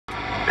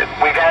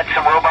had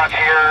some robots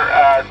here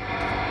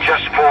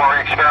just for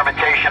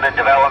experimentation and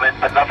development,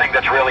 but nothing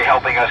that's really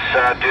helping us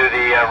do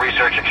the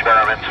research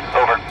experiments.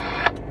 Over.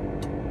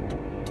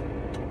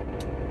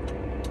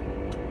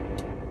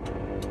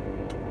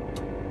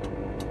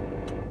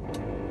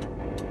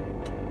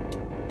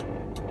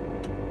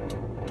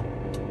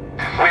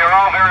 We are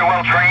all very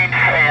well trained,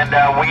 and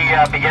we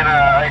begin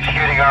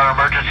executing our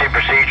emergency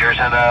procedures,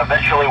 and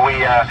eventually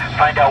we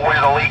find out where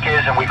the leak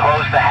is, and we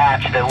close the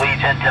hatch that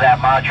leads into that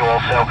module.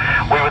 So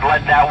we would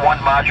let that one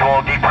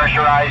module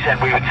depressurize,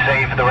 and we would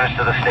save the rest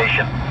of the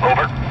station.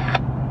 Over.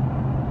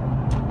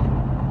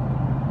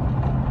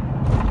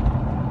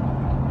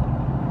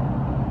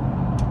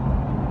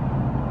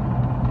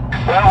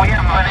 Well, we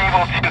haven't been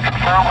able to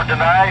confirm or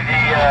deny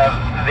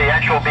the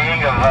actual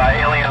being of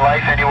alien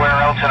life anywhere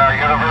else in our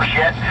universe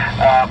yet,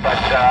 but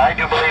I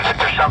do believe that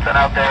there's something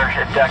out there.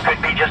 It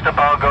could be just a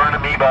bug or an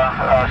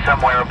amoeba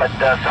somewhere, but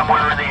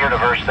somewhere in the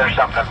universe there's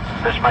something.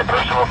 This is my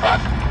personal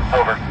thought.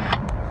 Over.